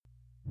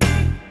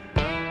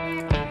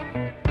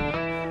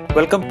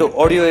Welcome to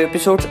Audio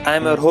Episodes. I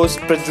am your host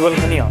Prajwal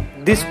Khania.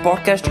 This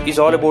podcast is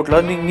all about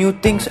learning new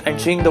things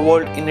and seeing the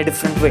world in a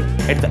different way.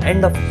 At the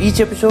end of each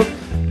episode,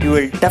 you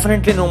will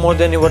definitely know more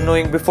than you were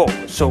knowing before.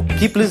 So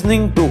keep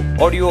listening to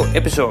Audio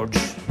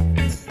Episodes.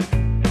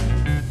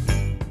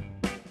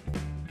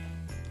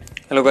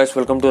 Hello guys,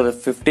 welcome to the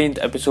 15th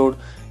episode.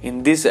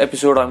 In this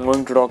episode, I'm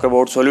going to talk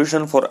about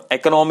solution for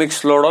economic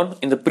slowdown.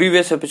 In the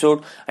previous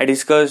episode, I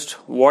discussed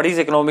what is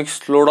economic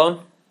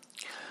slowdown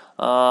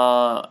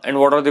and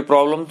what are the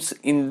problems.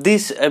 In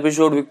this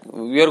episode,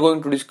 we are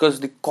going to discuss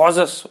the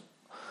causes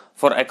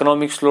for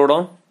economic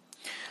slowdown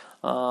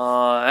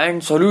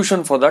and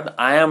solution for that.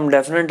 I am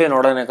definitely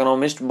not an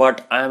economist,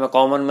 but I am a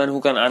common man who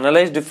can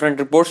analyze different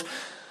reports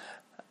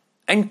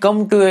and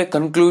come to a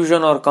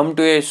conclusion or come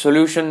to a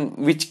solution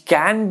which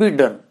can be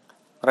done,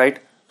 right?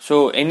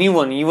 So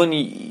anyone, even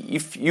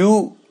if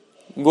you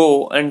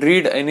go and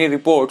read any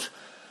reports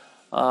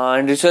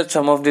and research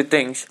some of the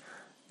things,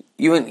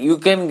 even you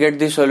can get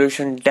the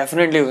solution.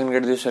 Definitely you can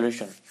get the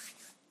solution.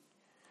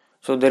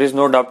 So there is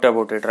no doubt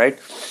about it, right?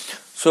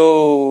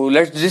 So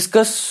let's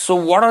discuss. So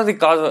what are the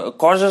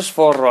causes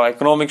for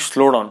economic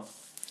slowdown?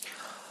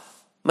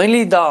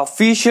 Mainly the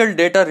official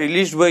data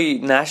released by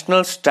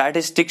National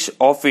Statistics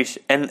Office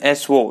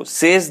 (NSO)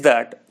 says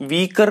that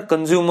weaker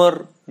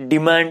consumer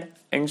demand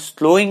and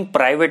slowing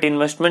private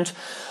investments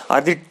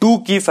are the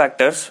two key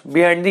factors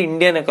behind the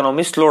Indian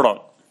economic slowdown.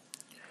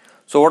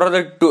 So what are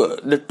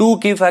the two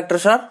key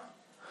factors are?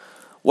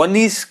 One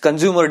is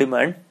consumer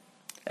demand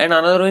and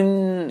another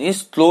one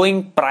is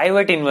slowing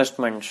private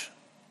investments,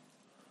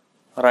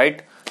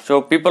 right?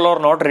 So people are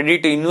not ready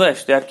to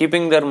invest. They are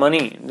keeping their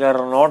money. They are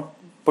not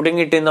putting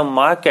it in the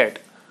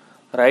market,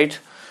 right?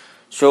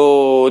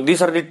 So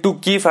these are the two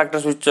key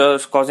factors which are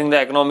causing the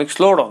economic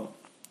slowdown.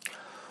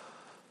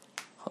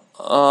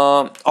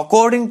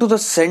 According to the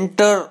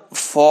Center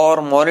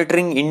for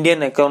Monitoring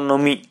Indian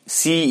Economy,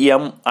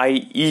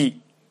 CMIE,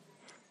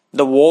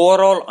 the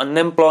overall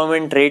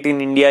unemployment rate in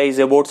India is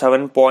about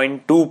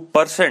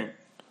 7.2%.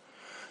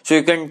 So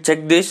you can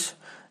check this.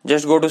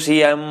 Just go to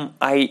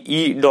CMIE.com.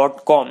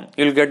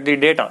 You'll get the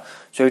data.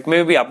 So it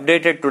may be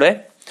updated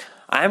today.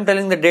 I am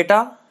telling the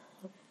data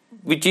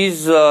which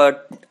is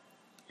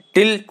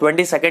till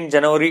 22nd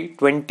January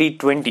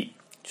 2020.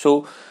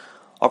 So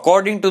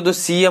according to the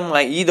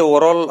CMIE, the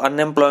overall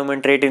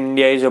unemployment rate in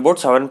India is about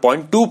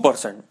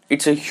 7.2%.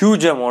 It's a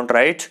huge amount,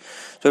 right?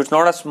 So it's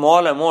not a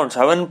small amount.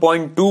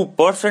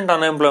 7.2%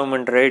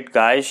 unemployment rate,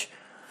 guys.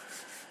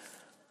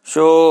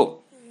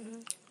 So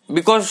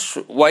because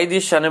why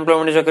this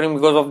unemployment is occurring?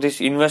 Because of this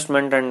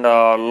investment and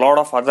a lot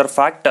of other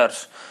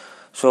factors.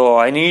 So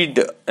I need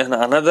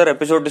another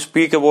episode to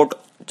speak about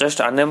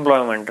just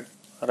unemployment,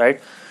 right?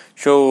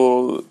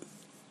 So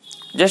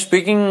just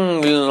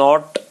speaking will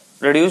not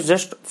reduce.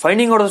 Just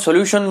finding out the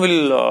solution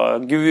will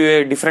give you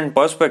a different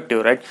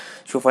perspective, right?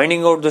 So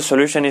finding out the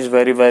solution is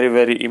very, very,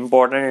 very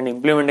important, and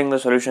implementing the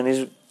solution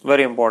is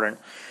very important.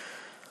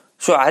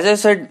 So as I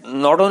said,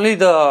 not only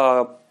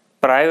the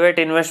private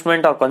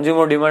investment or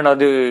consumer demand are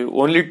the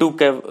only two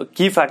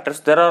key factors.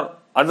 There are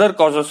other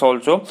causes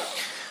also.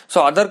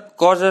 So other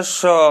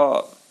causes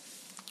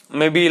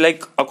maybe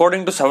like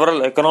according to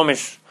several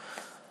economists,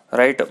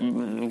 right?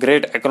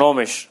 Great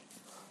economists.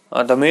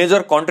 The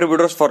major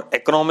contributors for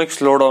economic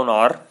slowdown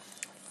are: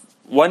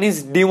 one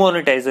is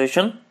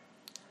demonetization,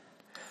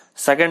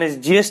 second is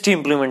GST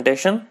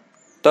implementation,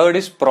 third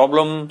is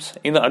problems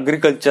in the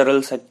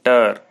agricultural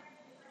sector.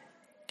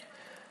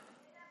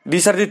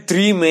 These are the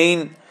three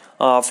main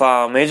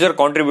major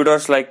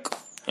contributors, like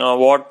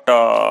what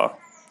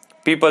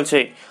people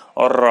say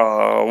or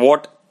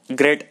what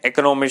great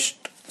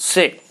economists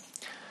say.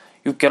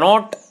 You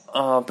cannot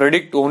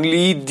predict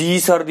only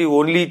these are the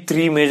only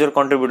three major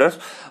contributors,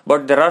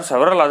 but there are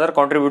several other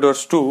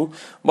contributors too.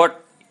 But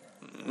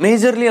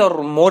majorly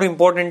or more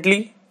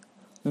importantly,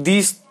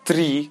 these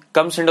three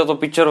comes into the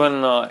picture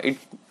when it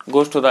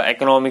goes to the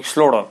economic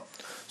slowdown.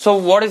 So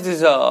what is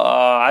this?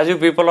 As you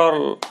people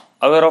are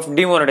aware of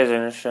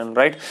demonetization,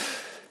 right?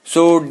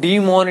 So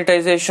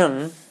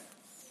demonetization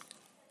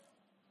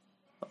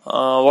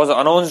was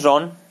announced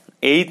on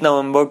 8th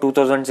November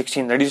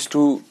 2016. That is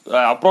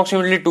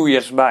approximately 2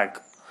 years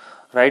back,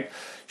 right?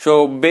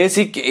 So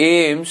basic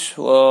aims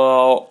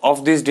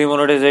of this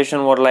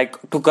demonetization were like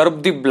to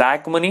curb the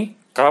black money,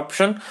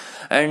 corruption,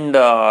 and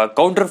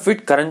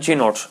counterfeit currency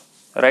notes,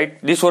 right?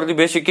 These were the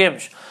basic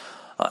aims.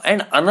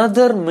 And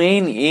another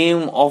main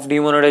aim of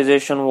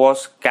demonetization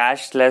was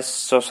cashless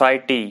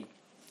society.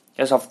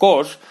 Yes, of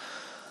course.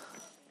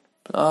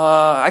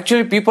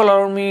 Actually, people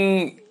around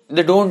me,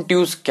 they don't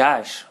use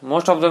cash.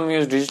 Most of them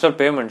use digital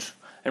payments.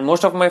 And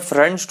most of my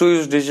friends too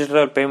use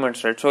digital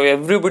payments, right? So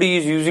everybody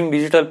is using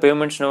digital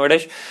payments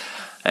nowadays.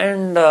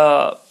 And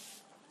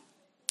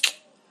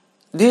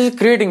this is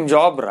creating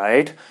job,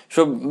 right?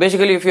 So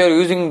basically, if you are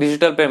using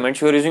digital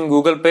payments, you are using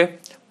Google Pay,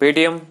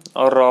 Paytm,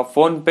 or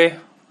Phone Pay,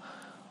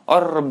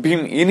 or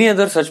Bhim, any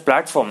other such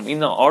platform.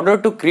 In order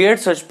to create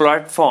such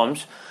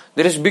platforms,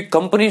 there is big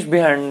companies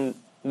behind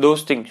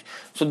those things.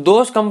 So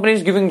those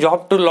companies giving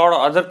job to a lot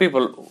of other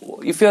people.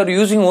 If you are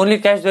using only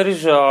cash, there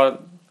is no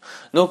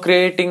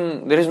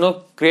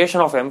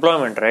creation of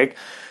employment, right?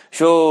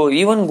 So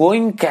even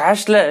going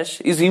cashless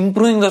is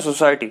improving the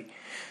society,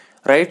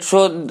 right?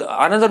 So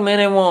another main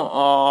aim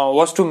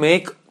was to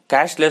make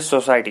cashless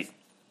society.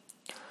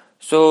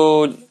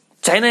 So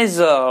China is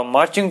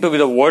marching to be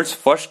the world's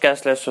first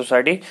cashless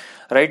society,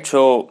 right?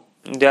 So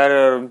they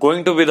are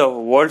going to be the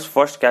world's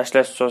first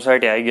cashless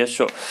society, I guess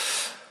so.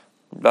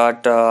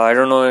 But I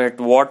don't know at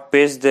what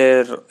pace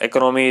their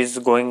economy is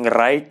going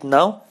right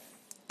now.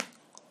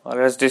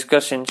 Let's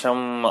discuss in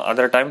some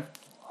other time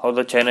how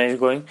the China is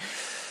going.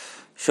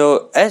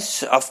 So,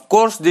 yes, of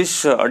course,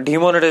 this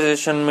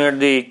demonetization made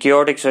the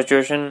chaotic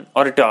situation,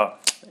 or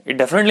it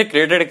definitely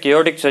created a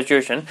chaotic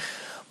situation,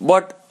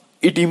 but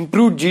it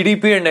improved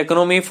GDP and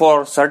economy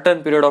for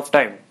certain period of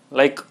time.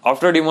 Like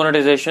after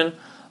demonetization,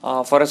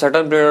 for a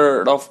certain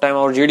period of time,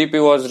 our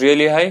GDP was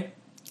really high.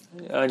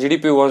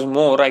 GDP was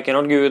more. I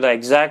cannot give you the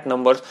exact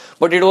numbers,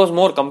 but it was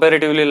more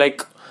comparatively,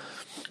 like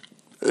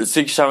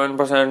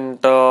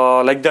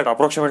 6-7%, like that,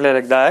 approximately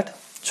like that.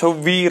 So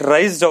we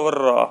raised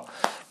our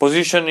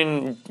position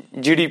in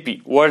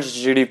GDP,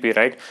 world's GDP,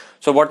 right?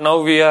 So, but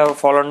now we have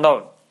fallen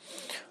down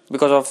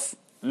because of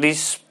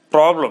these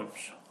problems.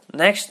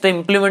 Next, the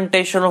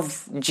implementation of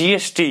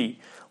GST.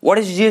 What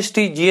is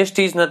GST?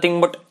 GST is nothing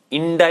but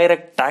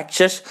indirect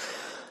taxes,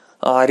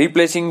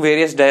 replacing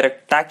various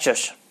direct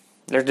taxes.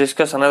 Let's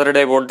discuss another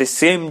day about the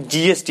same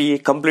GST, a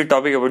complete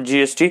topic about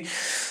GST.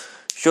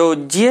 So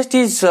GST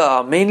is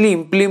mainly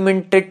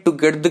implemented to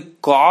get the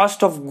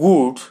cost of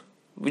goods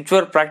which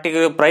were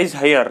practically priced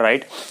higher,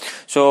 right?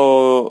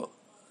 So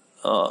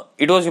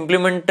it was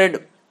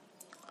implemented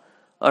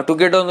to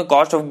get on the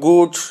cost of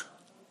goods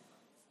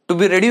to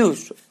be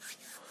reduced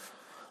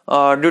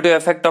due to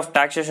effect of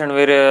taxes and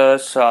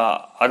various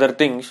other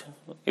things.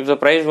 If the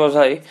price was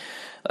high,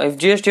 if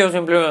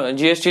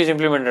GST is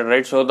implemented,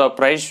 right? So the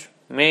price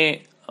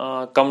may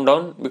come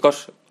down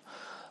because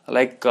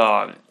there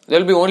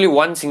will be only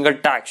one single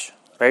tax,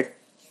 right?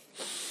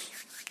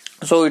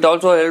 So it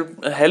also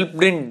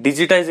helped in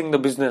digitizing the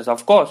business.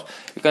 Of course,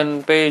 you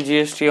can pay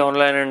GST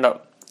online and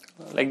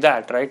like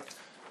that, right?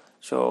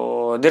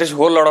 So there is a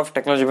whole lot of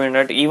technology behind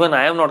that. Even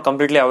I am not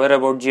completely aware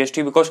about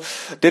GST because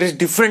there is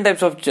different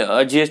types of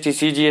GST,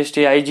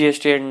 CGST,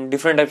 IGST, and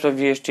different types of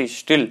GST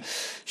still.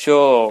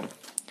 So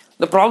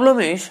the problem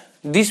is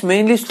this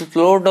mainly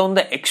slowed down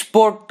the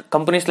export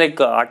companies like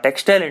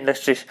textile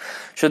industries.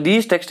 So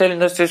these textile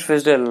industries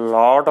faced a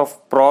lot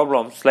of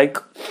problems, like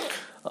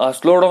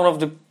slowdown of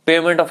the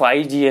payment of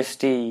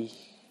IGST.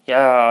 Yeah,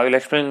 I will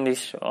explain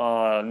this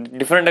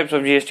different types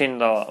of GST in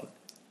the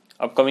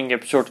upcoming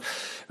episodes,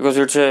 because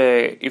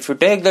if you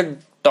take the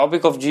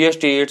topic of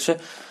GST,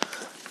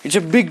 it's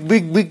a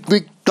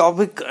big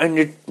topic, and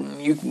it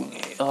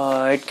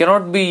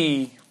cannot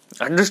be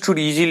understood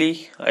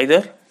easily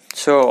either.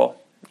 So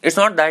it's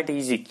not that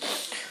easy.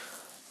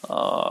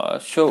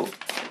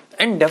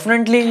 And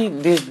definitely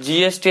this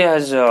GST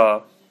has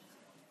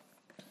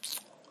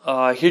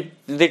hit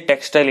the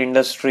textile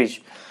industries.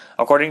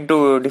 According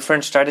to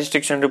different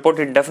statistics and report,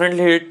 it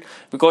definitely hit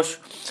because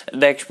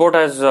the export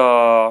is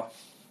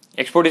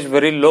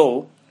very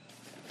low.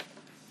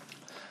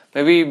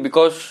 Maybe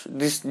because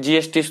this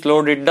GST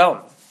slowed it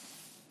down.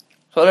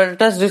 So let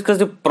us discuss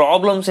the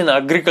problems in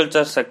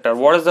agriculture sector.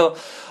 What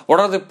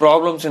are the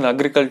problems in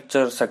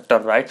agriculture sector,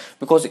 right?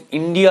 Because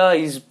India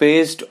is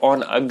based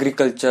on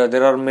agriculture.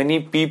 There are many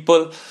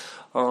people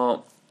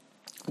who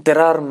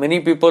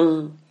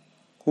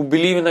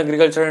believe in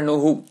agriculture and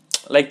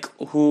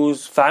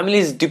whose family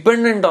is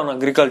dependent on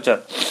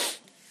agriculture.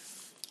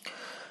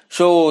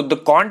 So the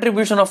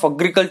contribution of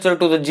agriculture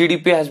to the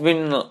GDP has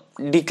been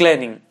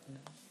declining.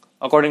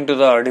 According to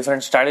the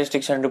different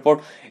statistics and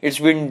report, it's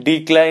been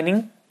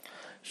declining.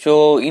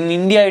 So in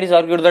India, it is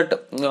argued that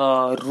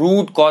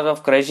root cause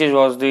of crisis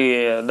was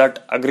that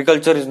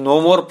agriculture is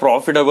no more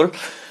profitable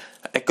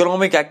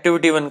economic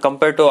activity when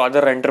compared to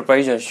other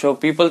enterprises. So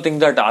people think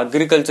that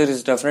agriculture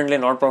is definitely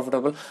not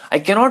profitable. I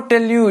cannot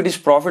tell you it is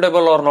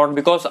profitable or not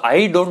because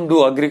I don't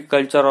do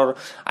agriculture, or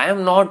I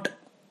am not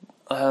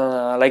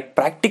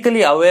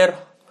practically aware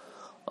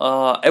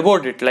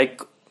about it,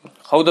 like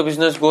how the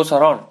business goes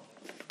around,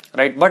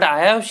 right? But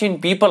I have seen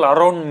people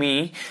around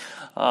me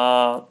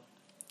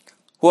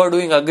who are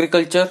doing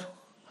agriculture,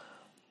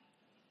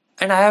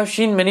 and I have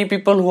seen many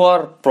people who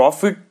are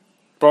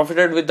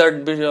profited with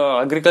that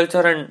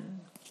agriculture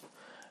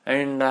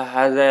and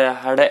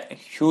had a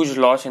huge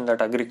loss in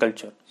that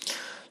agriculture.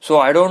 So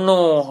I don't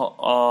know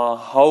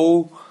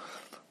how.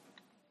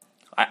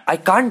 I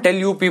can't tell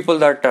you people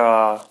that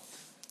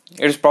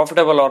it is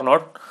profitable or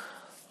not,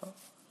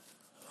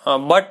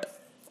 but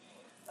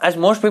as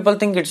most people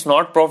think it's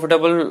not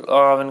profitable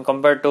when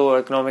compared to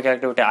economic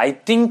activity. I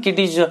think it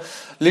is a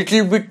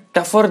little bit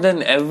tougher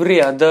than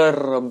every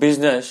other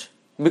business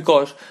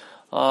because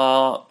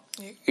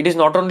it is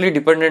not only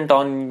dependent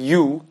on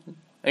you,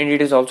 and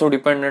it is also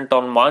dependent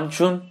on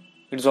monsoon.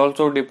 It is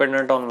also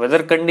dependent on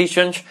weather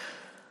conditions,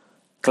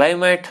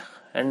 climate,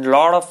 and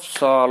lot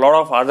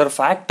of other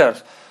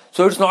factors.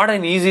 So it's not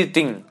an easy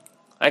thing.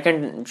 I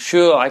can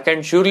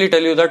surely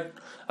tell you that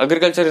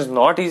agriculture is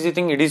not easy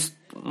thing. It is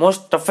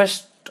most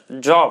toughest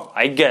job,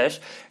 I guess.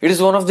 It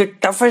is one of the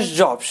toughest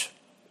jobs.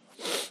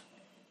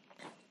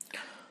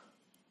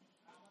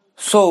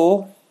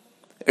 So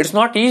it's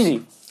not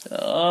easy.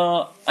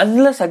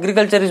 Unless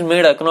agriculture is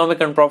made economic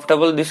and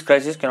profitable, this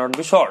crisis cannot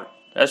be solved.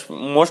 As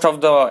most of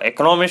the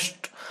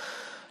economists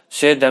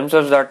say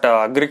themselves that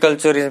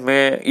agriculture is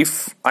made,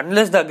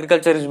 unless the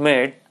agriculture is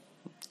made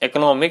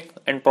economic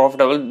and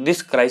profitable,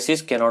 this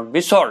crisis cannot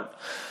be solved.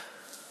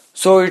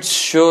 So it's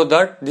sure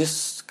that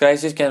this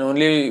crisis can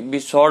only be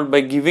solved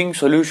by giving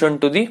solution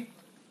to the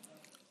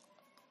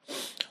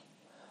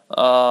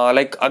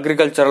like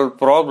agricultural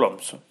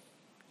problems.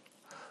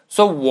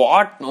 So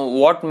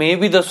what may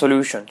be the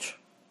solutions?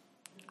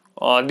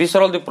 These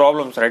are all the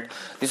problems, right?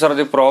 These are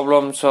the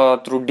problems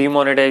through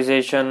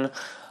demonetization,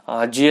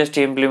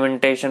 GST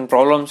implementation,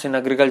 problems in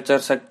agriculture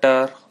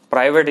sector,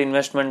 private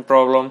investment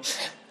problem,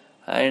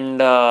 and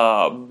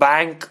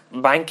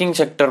banking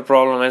sector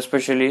problem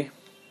especially.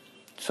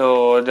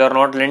 So they are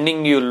not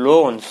lending you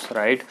loans,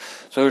 right?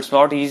 So it's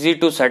not easy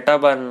to set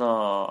up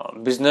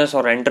an business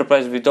or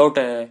enterprise without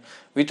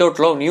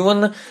loan.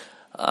 Even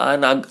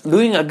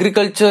doing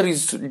agriculture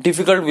is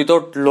difficult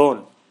without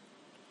loan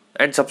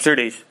and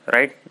subsidies,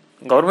 right?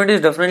 Government is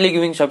definitely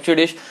giving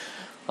subsidies,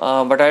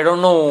 but I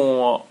don't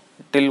know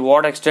till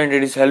what extent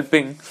it is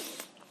helping.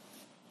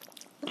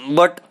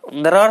 But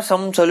there are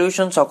some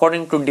solutions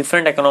according to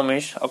different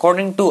economists.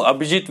 According to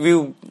Abhijit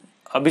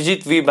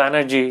V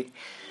Banerjee,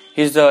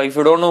 if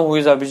you don't know who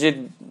is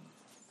Abhijit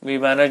V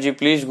Banerjee,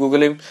 please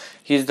Google him.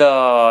 He's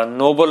the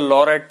Nobel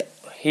laureate.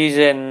 He's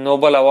a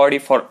Nobel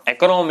awardee for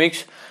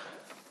economics,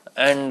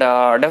 and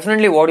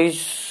definitely what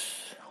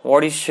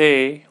he's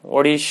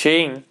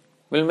saying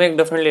will make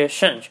definitely a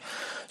sense.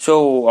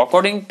 So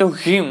according to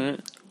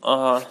him,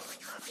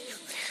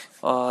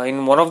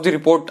 in one of the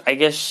report, I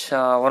guess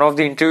one of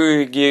the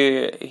interview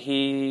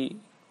he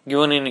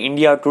given in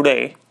India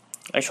Today,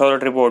 I saw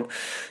that report.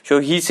 So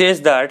he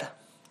says that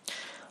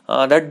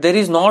there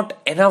is not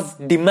enough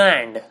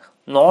demand,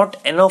 not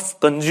enough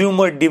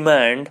consumer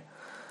demand.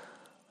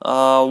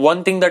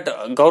 One thing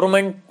that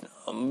government,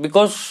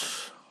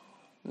 because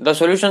the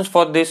solutions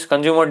for this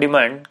consumer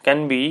demand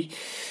can be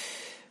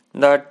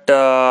that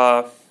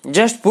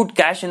just put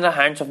cash in the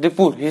hands of the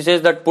poor. He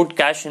says that put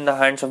cash in the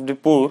hands of the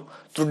poor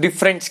through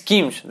different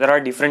schemes. There are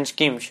different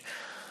schemes.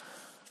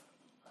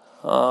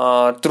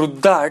 Through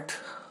that,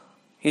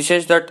 he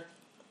says that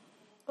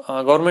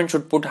government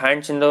should put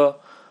hands in the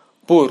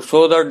poor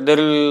so that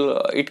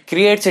it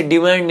creates a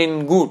demand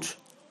in goods.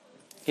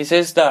 He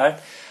says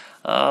that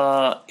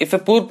if a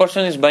poor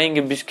person is buying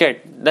a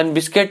biscuit, then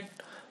biscuit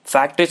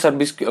factories or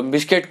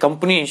biscuit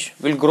companies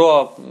will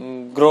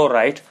grow,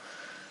 right?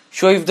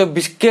 So if the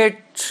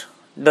biscuit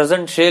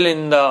doesn't sell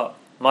in the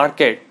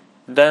market,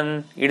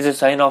 then it is a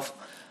sign of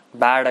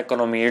bad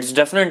economy. It's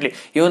definitely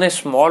even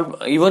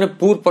a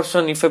poor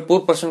person. If a poor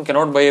person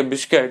cannot buy a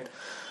biscuit,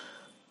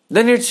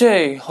 then it's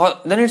a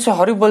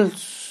horrible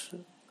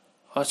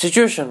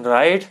situation,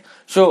 right?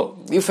 So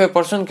if a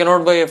person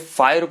cannot buy a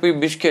 5 rupee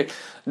biscuit,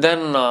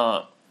 then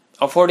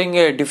affording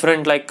a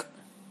different like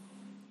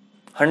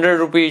 100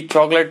 rupee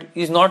chocolate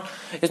is not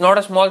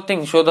a small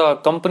thing. So the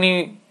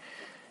company,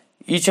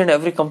 each and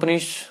every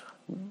companies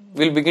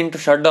will begin to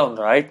shut down,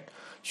 right?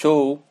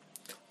 So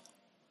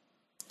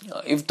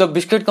if the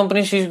biscuit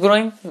companies is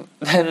growing,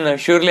 then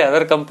surely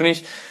other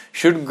companies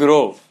should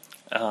grow.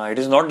 It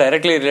is not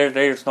directly related,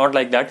 it's not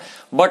like that.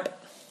 But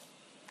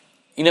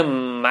in a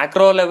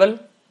macro level,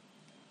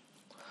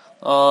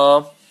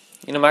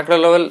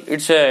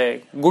 it's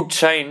a good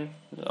sign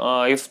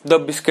if the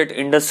biscuit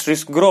industry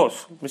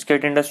grows.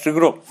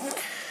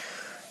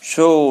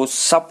 So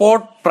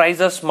support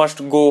prices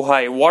must go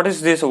high. What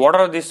is this? What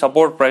are these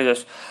support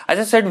prices? As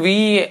I said,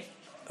 we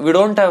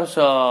don't have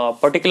a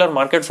particular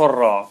market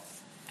for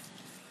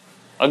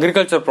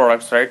agriculture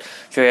products, right?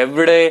 So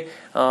every day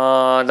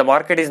the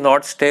market is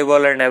not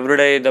stable, and every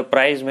day the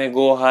price may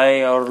go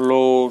high or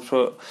low.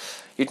 So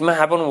it may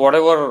happen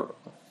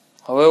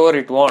however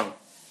it want,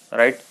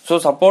 right? So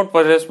support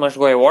prices must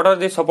go high. What are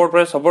these support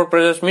prices? Support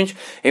prices means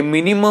a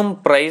minimum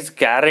price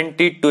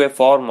guaranteed to a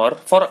farmer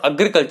for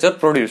agriculture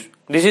produce.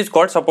 This is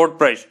called support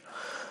price.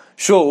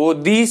 So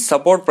these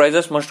support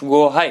prices must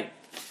go high.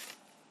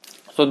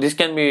 So this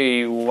can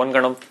be one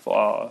kind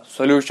of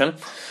solution.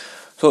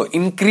 So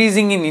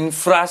increasing in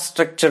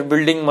infrastructure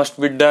building must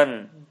be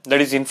done. That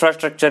is,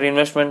 infrastructure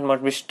investment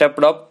must be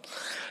stepped up,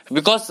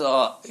 because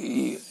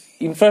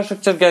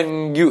infrastructure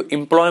can give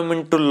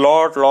employment to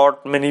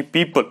lot many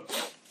people.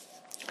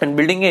 And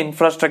building an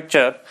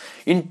infrastructure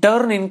in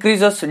turn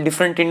increases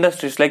different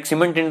industries, like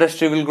cement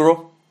industry will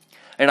grow,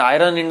 and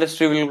iron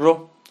industry will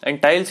grow,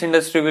 and tiles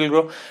industry will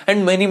grow,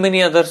 and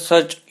many other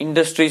such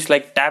industries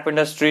like tap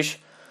industries,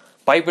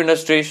 pipe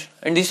industries,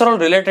 and these are all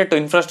related to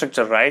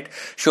infrastructure, right?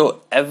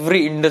 So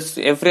every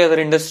other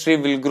industry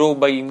will grow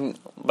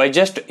by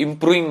just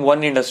improving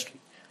one industry.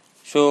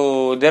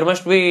 So there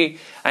must be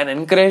an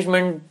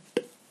encouragement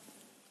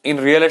in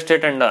real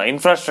estate and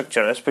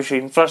infrastructure, especially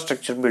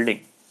infrastructure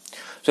building.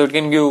 So it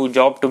can give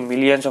job to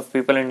millions of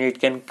people, and it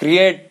can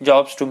create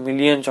jobs to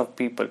millions of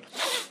people.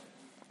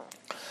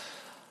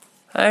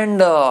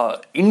 And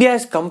India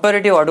has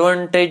comparative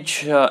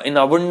advantage in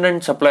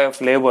abundant supply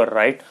of labor,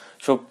 right?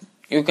 So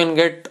you can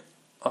get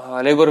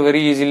labor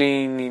very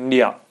easily in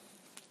India.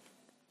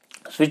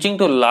 Switching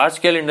to large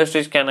scale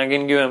industries can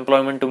again give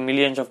employment to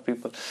millions of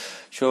people.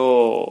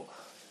 So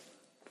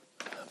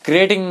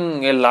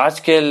creating a large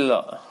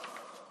scale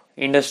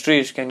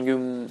industries can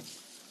give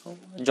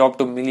job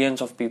to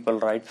millions of people,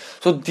 right?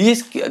 So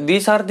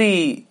these are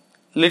the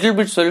little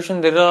bit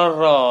solution.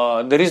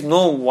 There is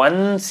no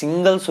one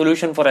single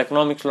solution for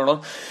economic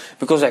slowdown,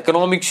 because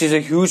economics is a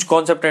huge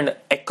concept, and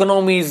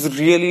economy is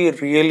really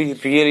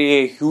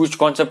a huge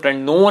concept,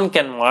 and no one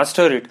can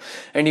master it.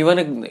 And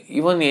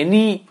even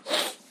any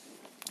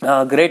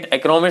great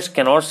economist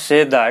cannot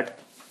say that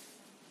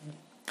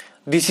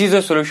this is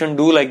a solution,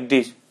 do like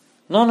this.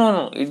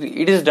 No,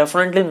 it is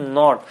definitely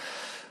not.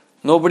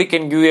 Nobody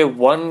can give a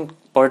one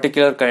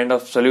particular kind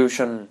of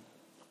solution,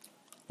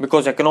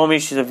 because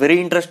economics is a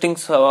very interesting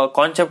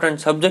concept and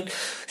subject.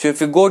 So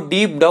if you go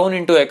deep down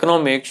into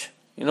economics,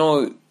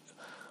 there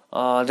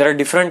are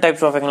different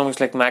types of economics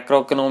like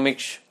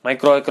macroeconomics,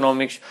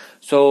 microeconomics.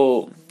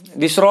 So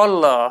these are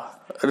all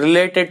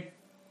related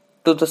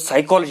to the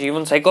psychology.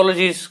 Even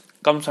psychology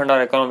comes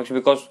under economics,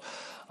 because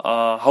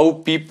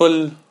how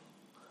people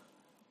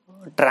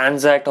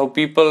transact, how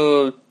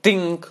people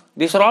think,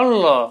 these are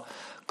all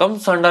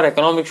comes under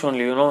economics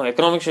only.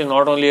 Economics is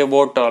not only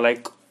about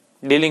like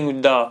dealing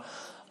with the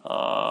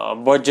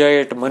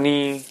budget,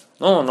 money.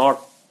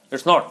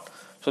 It's not.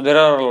 So there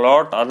are a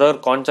lot other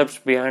concepts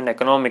behind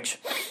economics.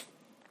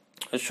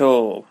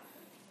 So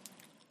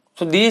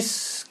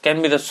these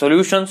can be the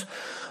solutions.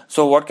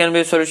 So what can be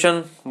a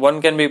solution?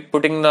 One can be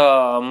putting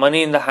the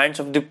money in the hands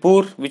of the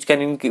poor, which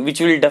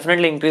will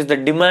definitely increase the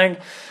demand.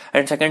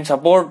 And second,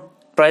 support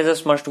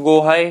prices must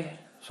go high.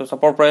 So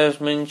support prices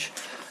means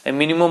a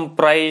minimum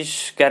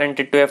price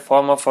guaranteed to a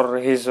farmer for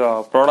his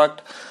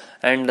product,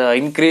 and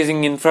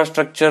increasing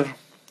infrastructure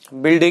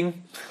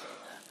building,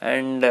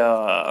 and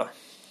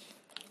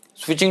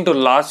switching to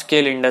large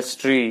scale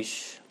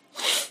industries.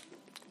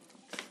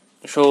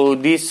 So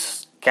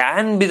these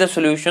can be the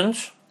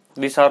solutions.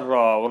 These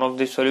are one of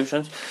the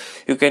solutions.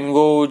 You can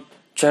go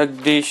check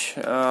this.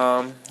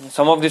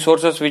 Some of the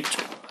sources which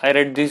I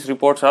read these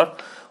reports are,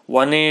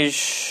 one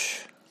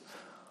is,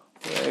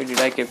 where did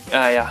I keep?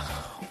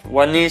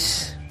 One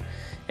is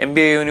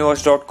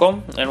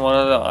MBAuniverse.com, and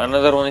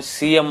another one is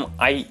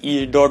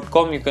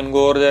CMIE.com. You can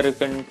go over there. You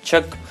can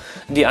check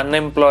the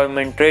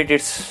unemployment rate.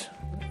 It's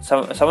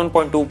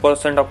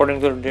 7.2%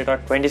 according to the data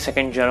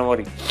 22nd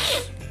January.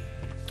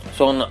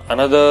 So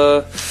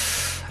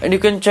and you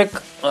can check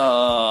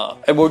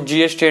about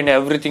GST and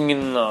everything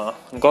in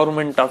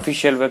government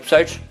official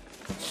websites.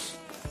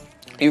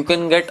 You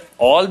can get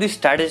all the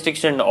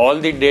statistics and all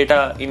the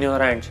data in your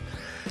hands.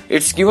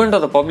 It's given to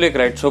the public,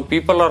 right? So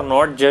people are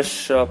not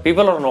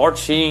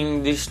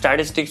seeing the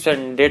statistics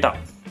and data,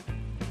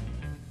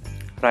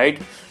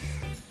 right?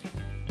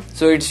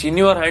 So it's in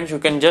your hands. You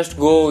can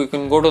go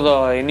to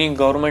any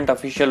government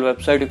official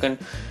website. You can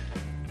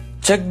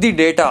check the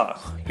data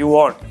you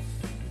want.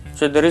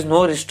 So there is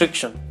no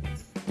restriction.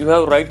 You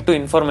have right to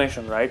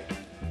information, right?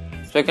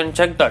 So you can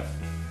check that.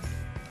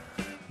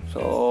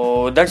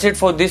 So that's it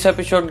for this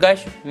episode,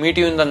 guys. Meet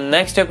you in the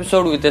next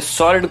episode with a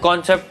solid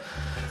concept.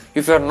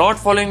 If you are not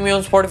following me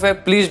on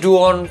Spotify, please do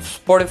on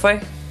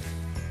Spotify,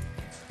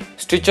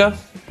 Stitcher,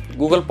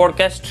 Google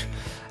Podcast,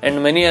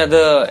 and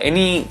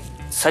any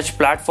such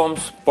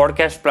platforms,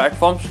 podcast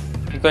platforms.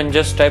 You can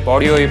just type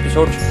audio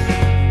episodes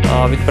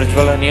with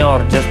Prajwal Hania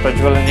or just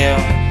Prajwal Hania.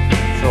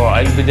 So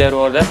I'll be there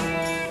over there.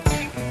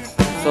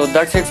 So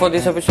that's it for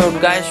this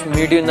episode, guys.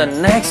 Meet you in the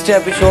next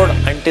episode.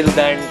 Until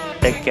then,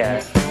 take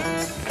care.